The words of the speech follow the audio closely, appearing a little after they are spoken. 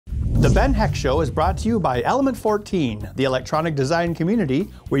Ben Heck Show is brought to you by Element 14, the electronic design community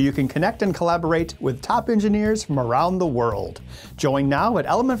where you can connect and collaborate with top engineers from around the world. Join now at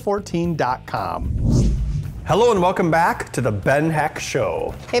element14.com. Hello and welcome back to the Ben Heck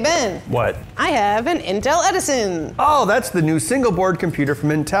Show. Hey Ben. What? I have an Intel Edison. Oh, that's the new single board computer from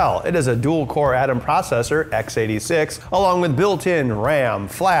Intel. It is a dual core Atom processor, x86, along with built-in RAM,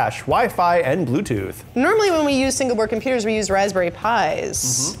 flash, Wi-Fi, and Bluetooth. Normally when we use single board computers, we use Raspberry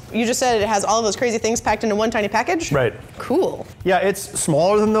Pis. You just said it has all of those crazy things packed into one tiny package? Right. Cool. Yeah, it's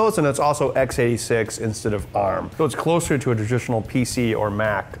smaller than those, and it's also x86 instead of ARM. So it's closer to a traditional PC or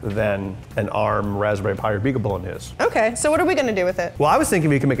Mac than an ARM Raspberry Pi or Beagle is. Okay, so what are we going to do with it? Well, I was thinking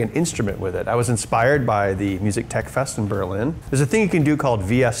we could make an instrument with it. I was inspired by the Music Tech Fest in Berlin. There's a thing you can do called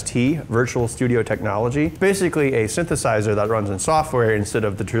VST, Virtual Studio Technology. Basically a synthesizer that runs in software instead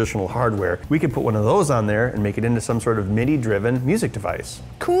of the traditional hardware. We could put one of those on there and make it into some sort of MIDI-driven music device.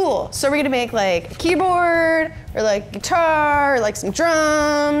 Cool. So we're going to make like a keyboard, or like guitar, or like some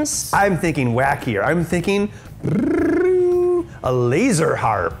drums. I'm thinking wackier. I'm thinking a laser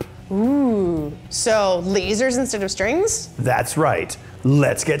harp. Ooh, so lasers instead of strings? That's right.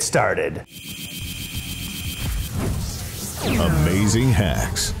 Let's get started. Amazing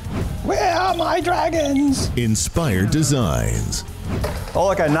hacks. Where are my dragons? Inspired designs. Oh,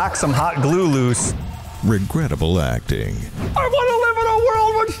 like I knocked some hot glue loose. Regrettable acting. I want to live in a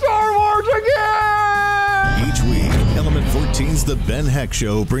world with Star Wars again! Each week, Element 14's The Ben Heck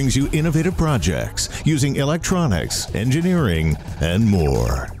Show brings you innovative projects using electronics, engineering, and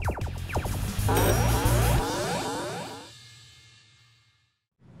more.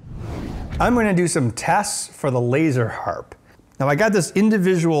 I'm going to do some tests for the Laser Harp. Now I got this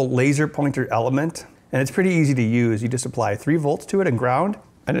individual laser pointer element, and it's pretty easy to use. You just apply 3 volts to it and ground,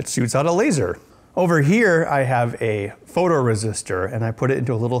 and it shoots out a laser. Over here I have a photoresistor, and I put it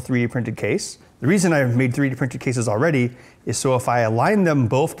into a little 3D printed case. The reason I've made 3D printed cases already is so if I align them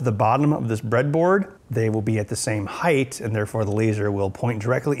both to the bottom of this breadboard, they will be at the same height, and therefore the laser will point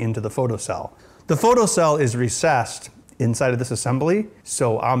directly into the photocell. The photocell is recessed inside of this assembly,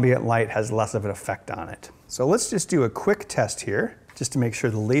 so ambient light has less of an effect on it. So let's just do a quick test here, just to make sure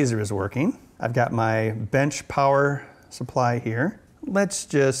the laser is working. I've got my bench power supply here. Let's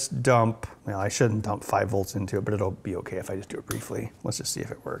just dump, well, I shouldn't dump 5 volts into it, but it'll be okay if I just do it briefly. Let's just see if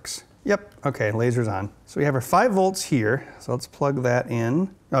it works. Yep, okay, laser's on. So we have our 5 volts here, so let's plug that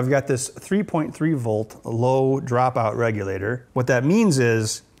in. Now I've got this 3.3 volt low dropout regulator. What that means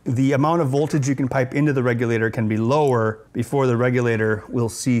is the amount of voltage you can pipe into the regulator can be lower before the regulator will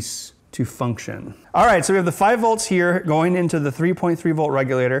cease to function. All right, so we have the 5 volts here going into the 3.3 volt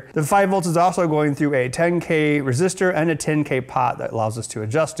regulator. The 5 volts is also going through a 10K resistor and a 10K pot that allows us to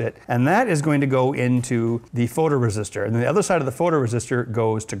adjust it. And that is going to go into the photoresistor. And then the other side of the photoresistor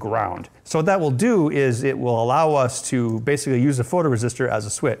goes to ground. So what that will do is it will allow us to basically use the photoresistor as a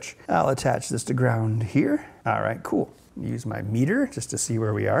switch. I'll attach this to ground here. All right, cool. Use my meter just to see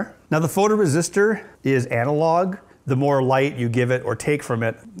where we are. Now the photoresistor is analog. The more light you give it or take from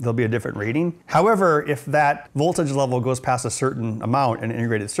it, there'll be a different reading. However, if that voltage level goes past a certain amount in an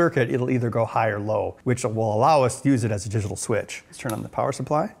integrated circuit, it'll either go high or low, which will allow us to use it as a digital switch. Let's turn on the power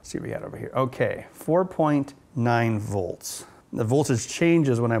supply. See what we got over here. Okay, 4.9 volts. The voltage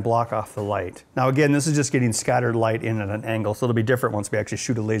changes when I block off the light. Now again, this is just getting scattered light in at an angle, so it'll be different once we actually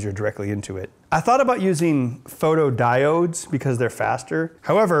shoot a laser directly into it. I thought about using photodiodes because they're faster.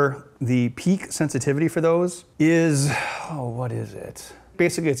 However, the peak sensitivity for those is, oh, what is it?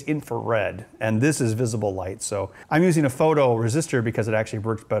 Basically it's infrared, and this is visible light. So I'm using a photoresistor because it actually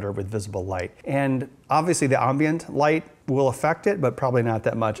works better with visible light. And obviously the ambient light will affect it, but probably not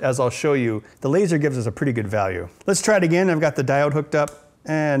that much. As I'll show you, the laser gives us a pretty good value. Let's try it again. I've got the diode hooked up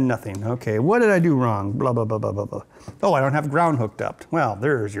and nothing. Okay, what did I do wrong? Blah, blah, blah, blah, blah, blah. Oh, I don't have ground hooked up. Well,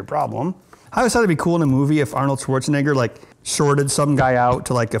 there's your problem. I always thought it'd be cool in a movie if Arnold Schwarzenegger like shorted some guy out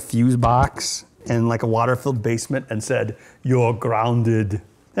to like a fuse box in like a water-filled basement and said, "You're grounded."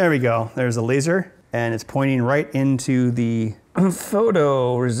 There we go. There's a laser, and it's pointing right into the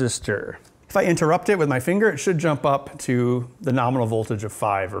photoresistor. If I interrupt it with my finger, it should jump up to the nominal voltage of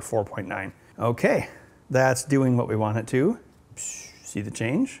 5 or 4.9. Okay, that's doing what we want it to. See the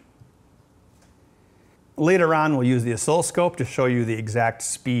change? Later on, we'll use the oscilloscope to show you the exact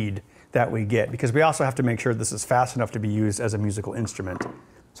speed that we get, because we also have to make sure this is fast enough to be used as a musical instrument.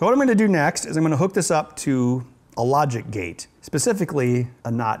 So what I'm going to do next is I'm going to hook this up to a logic gate, specifically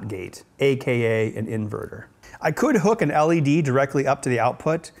a NOT gate, aka an inverter. I could hook an LED directly up to the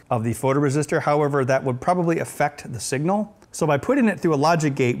output of the photoresistor, however, that would probably affect the signal. So by putting it through a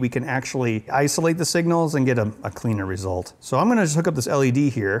logic gate, we can actually isolate the signals and get a cleaner result. So I'm gonna just hook up this LED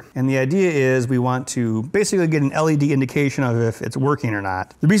here, and the idea is we want to basically get an LED indication of if it's working or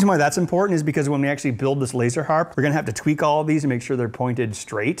not. The reason why that's important is because when we actually build this laser harp, we're gonna have to tweak all of these and make sure they're pointed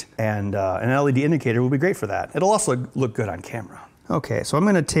straight, and an LED indicator will be great for that. It'll also look good on camera. Okay, so I'm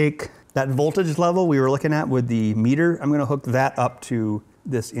gonna take that voltage level we were looking at with the meter, I'm gonna hook that up to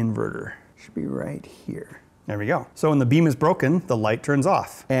this inverter. Should be right here. There we go. So when the beam is broken, the light turns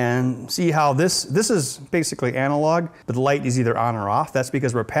off. And see how this is basically analog, but the light is either on or off. That's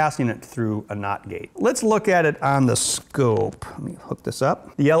because we're passing it through a NOT gate. Let's look at it on the scope. Let me hook this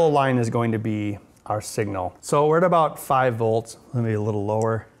up. The yellow line is going to be our signal. So we're at about 5 volts, maybe a little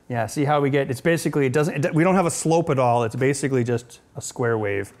lower. Yeah, see how we get, it's basically, we don't have a slope at all, it's basically just a square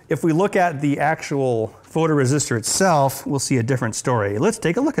wave. If we look at the actual photoresistor itself, we'll see a different story. Let's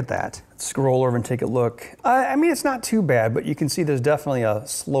take a look at that. Let's scroll over and take a look. I mean, it's not too bad, but you can see there's definitely a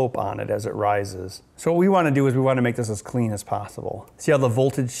slope on it as it rises. So what we want to do is we want to make this as clean as possible. See how the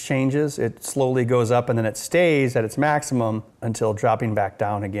voltage changes? It slowly goes up and then it stays at its maximum until dropping back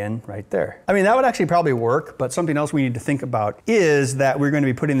down again right there. I mean, that would actually probably work, but something else we need to think about is that we're going to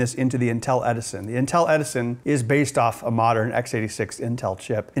be putting this into the Intel Edison. The Intel Edison is based off a modern x86 Intel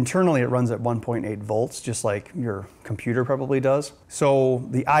chip. Internally, it runs at 1.8 volts, just like your computer probably does. So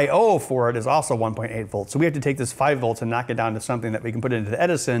the I/O for it is also 1.8 volts. So we have to take this 5 volts and knock it down to something that we can put into the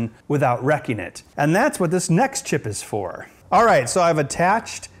Edison without wrecking it. And that's what this next chip is for. All right, so I've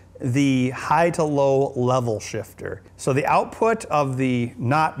attached the high to low level shifter. So the output of the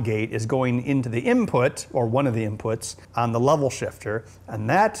NOT gate is going into the input, or one of the inputs, on the level shifter, and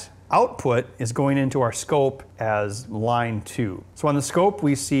that output is going into our scope as line 2. So on the scope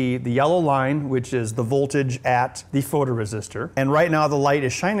we see the yellow line, which is the voltage at the photoresistor, and right now the light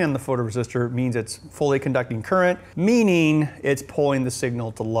is shining on the photoresistor, means it's fully conducting current, meaning it's pulling the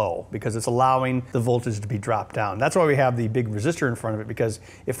signal to low because it's allowing the voltage to be dropped down. That's why we have the big resistor in front of it, because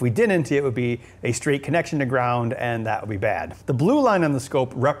if we didn't, it would be a straight connection to ground and that would be bad. The blue line on the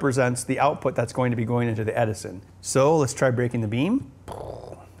scope represents the output that's going to be going into the Edison. So let's try breaking the beam.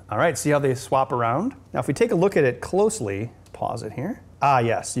 All right, see how they swap around? Now if we take a look at it closely, pause it here. Ah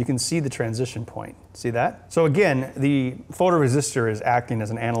yes, you can see the transition point. See that? So again, the photoresistor is acting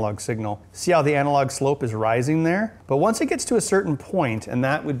as an analog signal. See how the analog slope is rising there? But once it gets to a certain point, and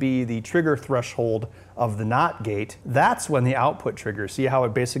that would be the trigger threshold of the NOT gate, that's when the output triggers. See how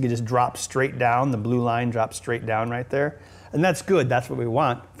it basically just drops straight down? The blue line drops straight down right there. And that's good, that's what we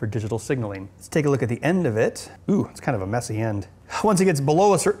want for digital signaling. Let's take a look at the end of it. Ooh, it's kind of a messy end. Once it gets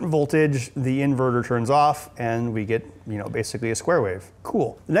below a certain voltage, the inverter turns off and we get, basically a square wave.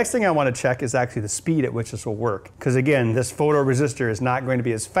 Cool. The next thing I want to check is actually the speed at which this will work. Because again, this photoresistor is not going to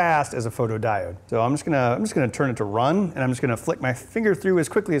be as fast as a photodiode. So I'm just gonna turn it to run, and I'm just gonna flick my finger through as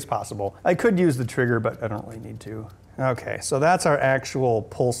quickly as possible. I could use the trigger, but I don't really need to. Okay, so that's our actual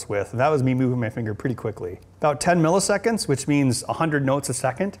pulse width. That was me moving my finger pretty quickly. About 10 milliseconds, which means 100 notes a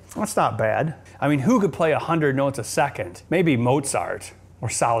second. That's not bad. I mean, who could play 100 notes a second? Maybe Mozart or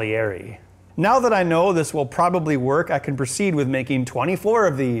Salieri. Now that I know this will probably work, I can proceed with making 24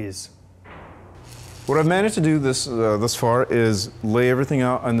 of these. What I've managed to do thus far is lay everything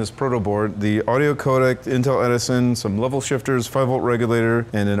out on this protoboard: the audio codec, Intel Edison, some level shifters, 5-volt regulator,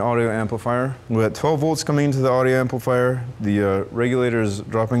 and an audio amplifier. We got 12 volts coming into the audio amplifier. The regulator is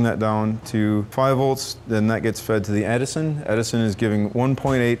dropping that down to 5 volts. Then that gets fed to the Edison. Edison is giving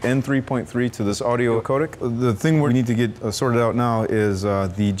 1.8 and 3.3 to this audio codec. The thing we need to get sorted out now is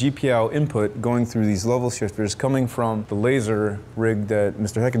the GPIO input going through these level shifters coming from the laser rig that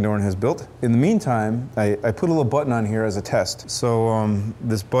Mr. Heckendorn has built. In the meantime, I put a little button on here as a test. So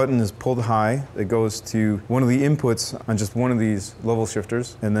this button is pulled high. It goes to one of the inputs on just one of these level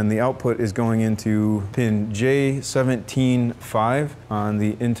shifters, and then the output is going into pin J17.5 on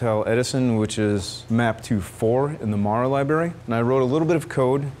the Intel Edison, which is mapped to 4 in the Mara library. And I wrote a little bit of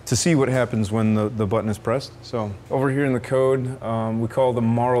code to see what happens when the button is pressed. So over here in the code, we call the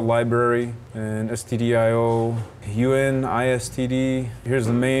Mara library and stdio un istd. Here's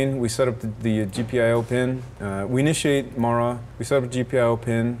the main. We set up the GPIO pin. We initiate Mara, we set up a GPIO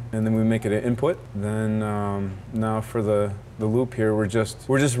pin, and then we make it an input. Then now for the loop here, we're just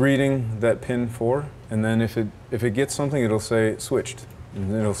reading that pin 4, and then if it gets something, it'll say switched.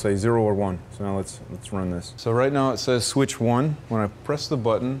 And it'll say 0 or 1. So now let's run this. So right now it says switch 1. When I press the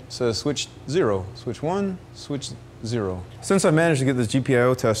button, it says switch 0. Switch 1, switch 0. Since I managed to get this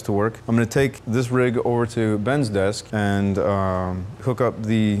GPIO test to work, I'm going to take this rig over to Ben's desk and hook up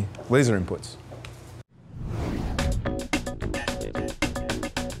the laser inputs.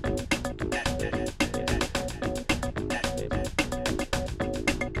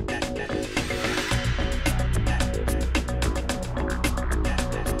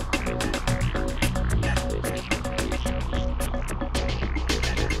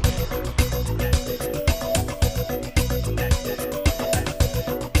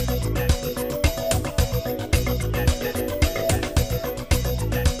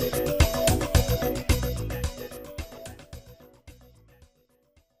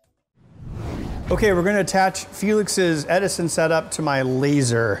 Okay, we're gonna attach Felix's Edison setup to my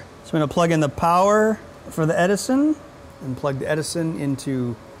laser. So I'm gonna plug in the power for the Edison and plug the Edison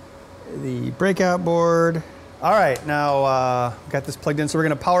into the breakout board. All right, now got this plugged in. So we're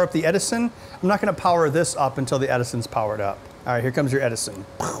gonna power up the Edison. I'm not gonna power this up until the Edison's powered up. All right, here comes your Edison.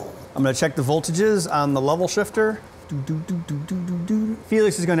 I'm gonna check the voltages on the level shifter.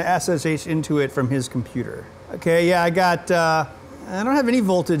 Felix is gonna SSH into it from his computer. Okay, yeah, I don't have any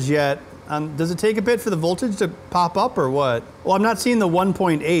voltage yet. Does it take a bit for the voltage to pop up or what? Well, I'm not seeing the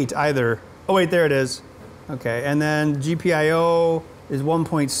 1.8 either. Oh wait, there it is. Okay, and then GPIO is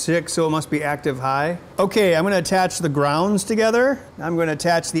 1.6, so it must be active high. Okay, I'm gonna attach the grounds together. I'm gonna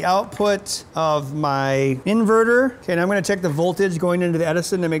attach the output of my inverter. Okay, now I'm gonna check the voltage going into the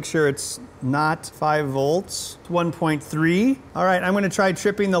Edison to make sure it's not 5 volts. It's 1.3. All right, I'm gonna try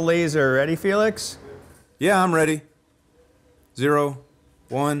tripping the laser. Ready, Felix? Yeah, I'm ready. 0,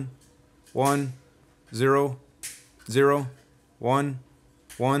 1, 1, 0, 0, 1,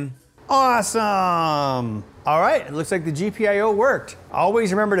 1. Awesome! All right, it looks like the GPIO worked.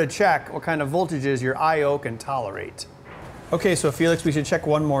 Always remember to check what kind of voltages your I/O can tolerate. Okay, so Felix, we should check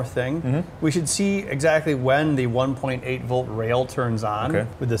one more thing. We should see exactly when the 1.8 volt rail turns on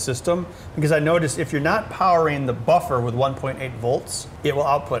with the system, because I noticed if you're not powering the buffer with 1.8 volts, it will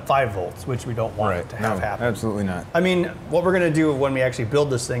output 5 volts, which we don't want it to have happen. Absolutely not. I mean, what we're gonna do when we actually build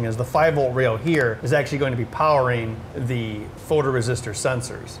this thing is the 5 volt rail here is actually going to be powering the photoresistor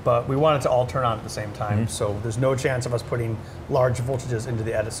sensors, but we want it to all turn on at the same time, so there's no chance of us putting large voltages into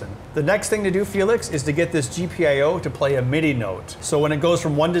the Edison. The next thing to do, Felix, is to get this GPIO to play a MIDI note. So when it goes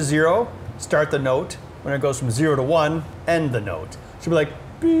from 1 to 0, start the note. When it goes from 0 to 1, end the note. It should be like,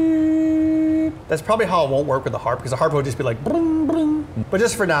 beep. That's probably how it won't work with the harp, because the harp will just be like, brum, brum. But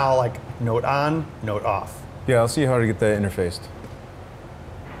just for now, like, note on, note off. Yeah, I'll see how to get that interfaced.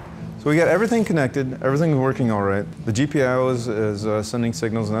 So we got everything connected, everything's working all right. The GPIO is sending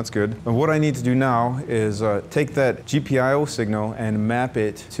signals, and that's good. And what I need to do now is take that GPIO signal and map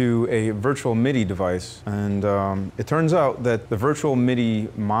it to a virtual MIDI device. And it turns out that the virtual MIDI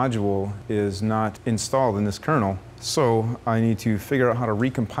module is not installed in this kernel. So I need to figure out how to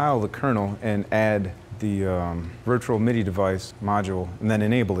recompile the kernel and add the virtual MIDI device module and then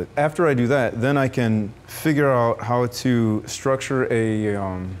enable it. After I do that, then I can figure out how to structure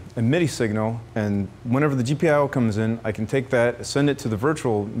a MIDI signal, and whenever the GPIO comes in, I can take that, send it to the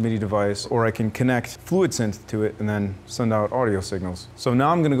virtual MIDI device, or I can connect fluid synth to it and then send out audio signals. So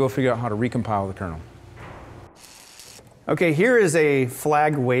now I'm gonna go figure out how to recompile the kernel. Okay, here is a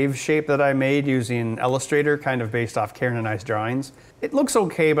flag wave shape that I made using Illustrator, kind of based off Karen and I's drawings. It looks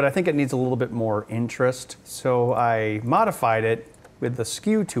okay, but I think it needs a little bit more interest. So I modified it with the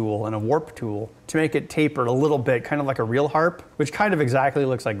skew tool and a warp tool to make it tapered a little bit, kind of like a real harp, which kind of exactly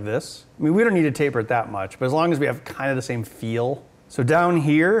looks like this. I mean, we don't need to taper it that much, but as long as we have kind of the same feel. So down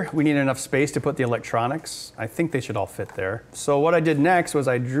here, we need enough space to put the electronics. I think they should all fit there. So what I did next was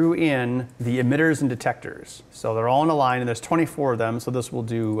I drew in the emitters and detectors. So they're all in a line, and there's 24 of them, so this will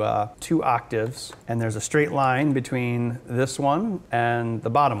do 2 octaves. And there's a straight line between this one and the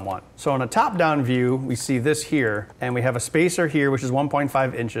bottom one. So on a top-down view, we see this here, and we have a spacer here, which is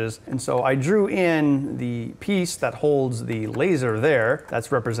 1.5 inches. And so I drew in the piece that holds the laser there.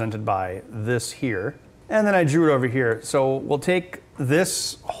 That's represented by this here. And then I drew it over here. So we'll take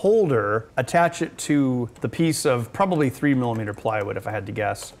this holder, attach it to the piece of probably 3mm plywood, if I had to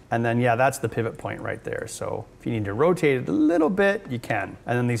guess. And then, yeah, that's the pivot point right there. So if you need to rotate it a little bit, you can.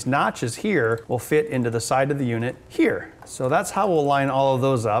 And then these notches here will fit into the side of the unit here. So that's how we'll line all of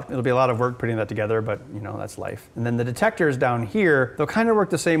those up. It'll be a lot of work putting that together, but you know, that's life. And then the detectors down here, they'll kind of work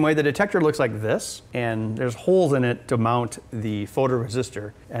the same way. The detector looks like this, and there's holes in it to mount the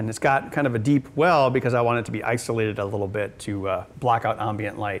photoresistor. And it's got kind of a deep well because I want it to be isolated a little bit to block out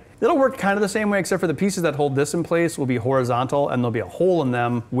ambient light. It'll work kind of the same way, except for the pieces that hold this in place will be horizontal, and there'll be a hole in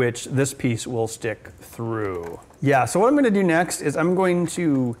them which this piece will stick through. Yeah, so what I'm gonna do next is I'm going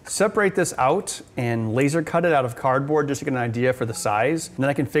to separate this out and laser cut it out of cardboard just to get an idea for the size, and then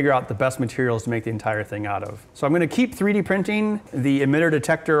I can figure out the best materials to make the entire thing out of. So I'm gonna keep 3D printing the emitter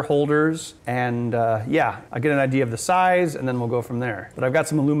detector holders, and yeah, I'll get an idea of the size, and then we'll go from there. But I've got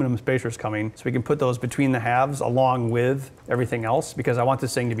some aluminum spacers coming, so we can put those between the halves along with everything else, because I want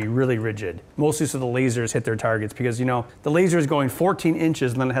this thing to be really rigid. Mostly so the lasers hit their targets, because you know, the laser is going 14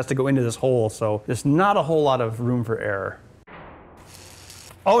 inches and then it has to go into this hole, so there's not a whole lot of room for error.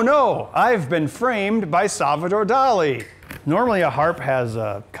 Oh no, I've been framed by Salvador Dali. Normally a harp has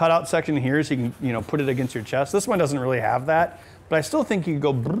a cutout section here so you can, put it against your chest. This one doesn't really have that, but I still think you could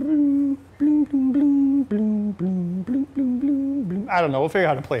go bloom, bloom, bloom, bloom, bloom, bloom, bloom, bloom, bloom, bloom. I don't know, we'll figure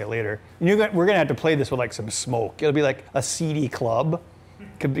out how to play it later. We're gonna have to play this with like some smoke. It'll be like a CD club,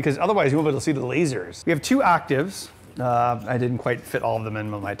 because otherwise you won't be able to see the lasers. We have 2 octaves. I didn't quite fit all of them in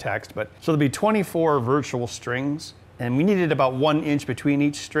my text, but so there'll be 24 virtual strings. And we needed about 1 inch between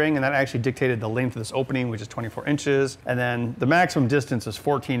each string, and that actually dictated the length of this opening, which is 24 inches. And then the maximum distance is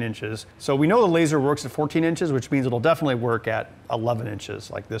 14 inches. So we know the laser works at 14 inches, which means it'll definitely work at 11 inches,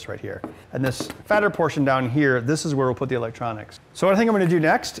 like this right here. And this fatter portion down here, this is where we'll put the electronics. So what I think I'm gonna do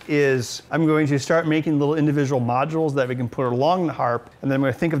next is I'm going to start making little individual modules that we can put along the harp, and then I'm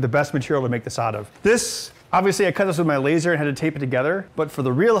gonna think of the best material to make this out of. Obviously, I cut this with my laser and had to tape it together, but for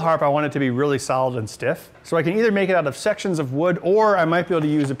the real harp, I want it to be really solid and stiff. So I can either make it out of sections of wood, or I might be able to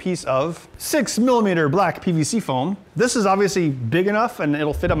use a piece of 6mm black PVC foam. This is obviously big enough and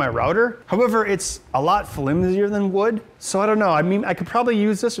it'll fit on my router. However, it's a lot flimsier than wood. So I don't know, I mean, I could probably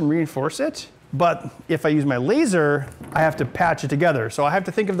use this and reinforce it, but if I use my laser, I have to patch it together. So I have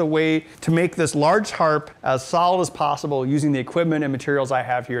to think of the way to make this large harp as solid as possible using the equipment and materials I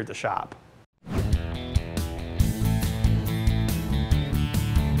have here at the shop.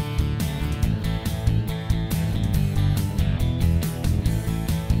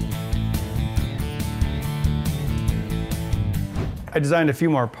 I designed a few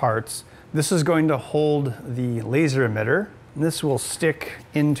more parts. This is going to hold the laser emitter. This will stick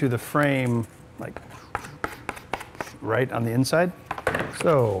into the frame like right on the inside.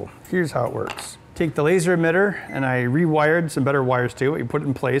 So here's how it works. Take the laser emitter, and I rewired some better wires to it. You put it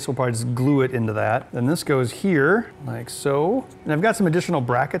in place, we'll probably just glue it into that. Then this goes here, like so. And I've got some additional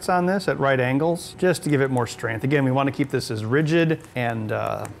brackets on this at right angles, just to give it more strength. Again, we want to keep this as rigid and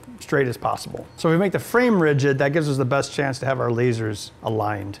straight as possible. So if we make the frame rigid, that gives us the best chance to have our lasers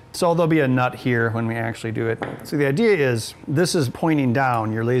aligned. So there'll be a nut here when we actually do it. So the idea is, this is pointing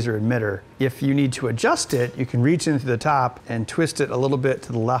down, your laser emitter. If you need to adjust it, you can reach into the top and twist it a little bit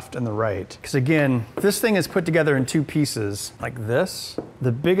to the left and the right. Because again, this thing is put together in 2 pieces, like this.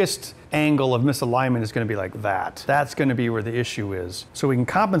 The biggest angle of misalignment is going to be like that. That's going to be where the issue is. So we can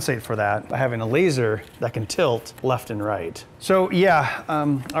compensate for that by having a laser that can tilt left and right. So yeah,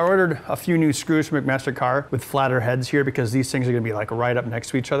 I ordered a few new screws from McMaster-Carr with flatter heads here, because these things are going to be like right up next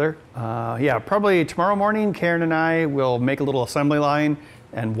to each other. Yeah, probably tomorrow morning, Karen and I will make a little assembly line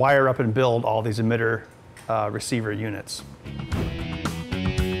and wire up and build all these emitter receiver units.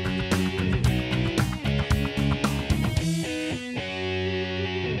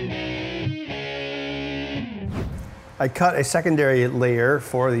 I cut a secondary layer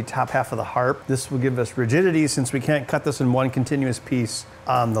for the top half of the harp. This will give us rigidity, since we can't cut this in one continuous piece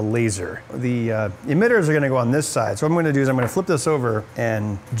on the laser. The emitters are gonna go on this side. So what I'm gonna do is I'm gonna flip this over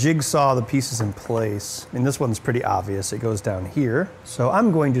and jigsaw the pieces in place. And this one's pretty obvious, it goes down here. So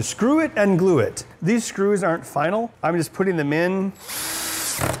I'm going to screw it and glue it. These screws aren't final. I'm just putting them in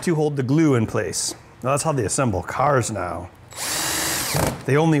to hold the glue in place. Now that's how they assemble cars now.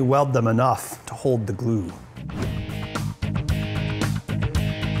 They only weld them enough to hold the glue.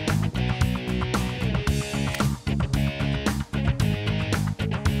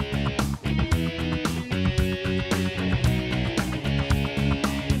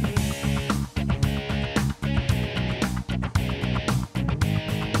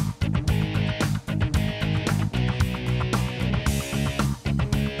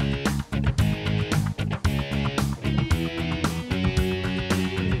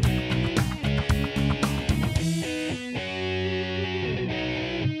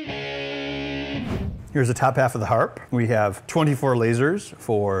 Here's the top half of the harp. We have 24 lasers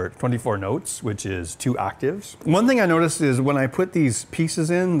for 24 notes, which is 2 octaves. One thing I noticed is when I put these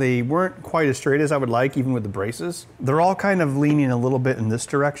pieces in, they weren't quite as straight as I would like, even with the braces. They're all kind of leaning a little bit in this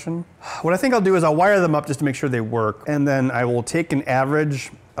direction. What I think I'll do is I'll wire them up just to make sure they work, and then I will take an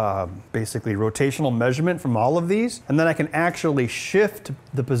average basically rotational measurement from all of these, and then I can actually shift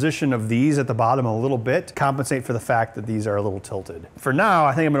the position of these at the bottom a little bit to compensate for the fact that these are a little tilted. For now,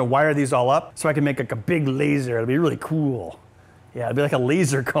 I think I'm gonna wire these all up so I can make like a big laser. It'll be really cool. Yeah, it'll be like a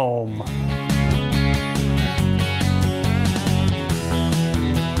laser comb.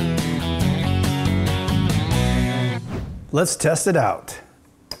 Let's test it out.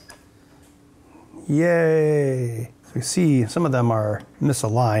 Yay. So you see some of them are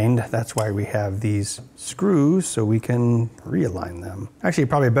misaligned. That's why we have these screws, so we can realign them. Actually,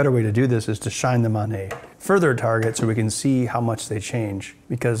 probably a better way to do this is to shine them on a further target so we can see how much they change.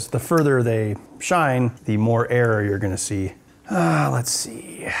 Because the further they shine, the more error you're gonna see. Let's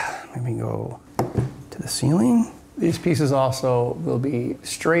see, maybe go to the ceiling. These pieces also will be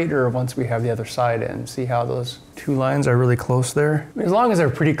straighter once we have the other side in. See how those 2 lines are really close there? I mean, as long as they're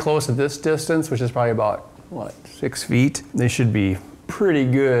pretty close at this distance, which is probably about, what, 6 feet, they should be pretty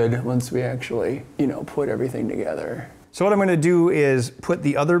good once we actually, put everything together. So what I'm gonna do is put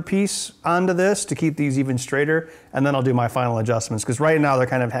the other piece onto this to keep these even straighter, and then I'll do my final adjustments, because right now they're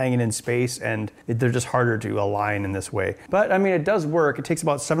kind of hanging in space and they're just harder to align in this way. But I mean, it does work. It takes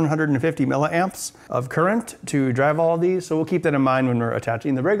about 750 milliamps of current to drive all of these, so we'll keep that in mind when we're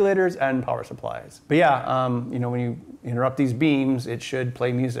attaching the regulators and power supplies. But yeah, when you interrupt these beams, it should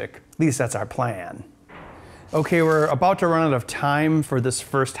play music. At least that's our plan. Okay, we're about to run out of time for this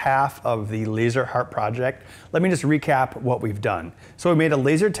first half of the Laser Harp project. Let me just recap what we've done. So we made a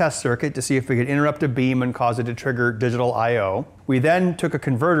laser test circuit to see if we could interrupt a beam and cause it to trigger digital I/O. We then took a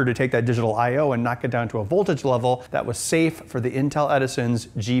converter to take that digital I/O and knock it down to a voltage level that was safe for the Intel Edison's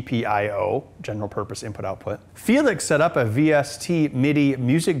GPIO, general purpose input output. Felix set up a VST MIDI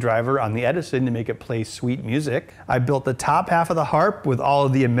music driver on the Edison to make it play sweet music. I built the top half of the harp with all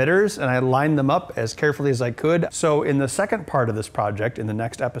of the emitters, and I lined them up as carefully as I could. So in the second part of this project, in the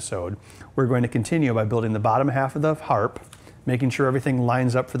next episode, we're going to continue by building the bottom half of the harp, making sure everything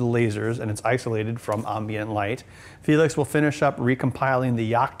lines up for the lasers and it's isolated from ambient light. Felix will finish up recompiling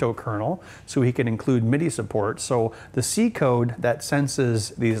the octave kernel so he can include MIDI support, so the C code that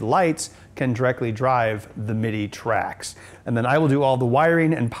senses these lights can directly drive the MIDI tracks. And then I will do all the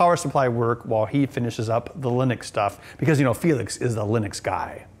wiring and power supply work while he finishes up the Linux stuff, because Felix is the Linux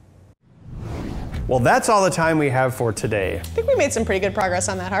guy. Well, that's all the time we have for today. I think we made some pretty good progress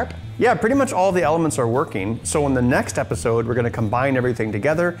on that harp. Yeah, pretty much all the elements are working. So in the next episode, we're gonna combine everything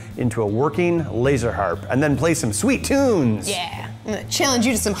together into a working laser harp and then play some sweet tunes. Yeah, I'm gonna challenge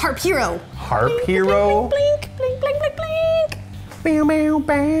you to some Harp Hero. Harp blink, Hero? Blink, blink, blink, blink, blink, blink. Bow, bow,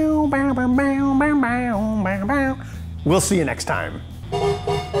 bow, bow, bow, bow, bow, bow, bow. We'll see you next time.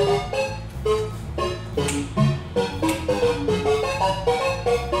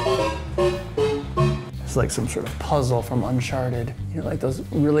 It's like some sort of puzzle from Uncharted. Like those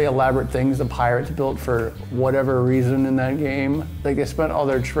really elaborate things the pirates built for whatever reason in that game. Like they spent all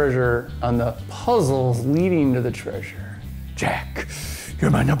their treasure on the puzzles leading to the treasure. Jack,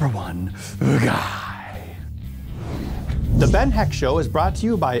 you're my #1 guy. The Ben Heck Show is brought to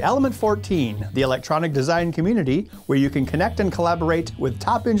you by Element 14, the electronic design community where you can connect and collaborate with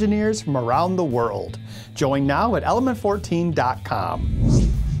top engineers from around the world. Join now at element14.com.